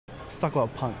Let's talk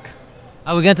about Punk.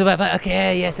 Oh, we're going to talk about Punk.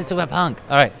 Okay, yes, let's talk about Punk.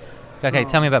 All right. Okay,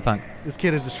 tell me about Punk. This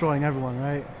kid is destroying everyone,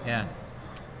 right? Yeah.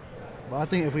 But I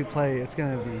think if we play, it's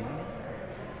gonna be.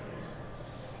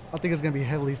 I think it's gonna be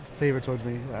heavily favored towards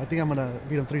me. I think I'm gonna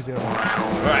beat him 3-0. All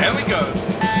right, here we go.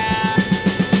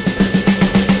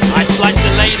 I slight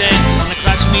delay there on the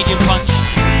crouch medium punch.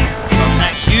 From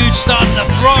that huge start to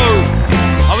throw.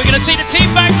 Are we gonna see the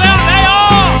Teabags out? They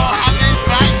are!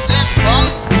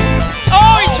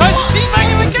 Oh, he tries to teabag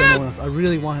him again! I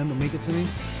really want him to make it to me,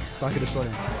 so I can destroy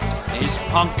him. Is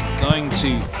Punk going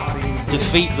to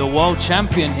defeat the world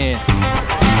champion here?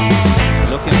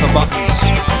 Looking for buttons.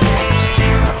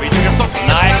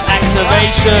 Nice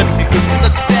activation.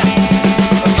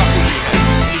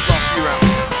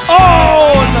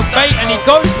 Oh, and the bait, and he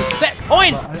goes to set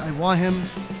point. I want him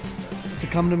to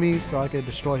come to me so I can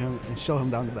destroy him and show him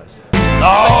that I'm the best.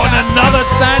 Oh, and another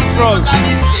sand throw.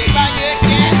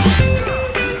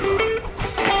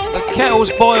 The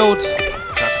kettle's boiled.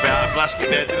 Tried to be out of plastic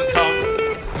there, didn't come.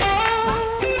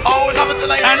 Oh, another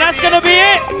delay. And that's going to be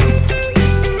it.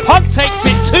 Punk takes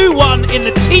it 2-1 in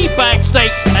the Teabag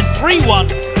stakes and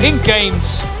 3-1 in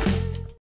games.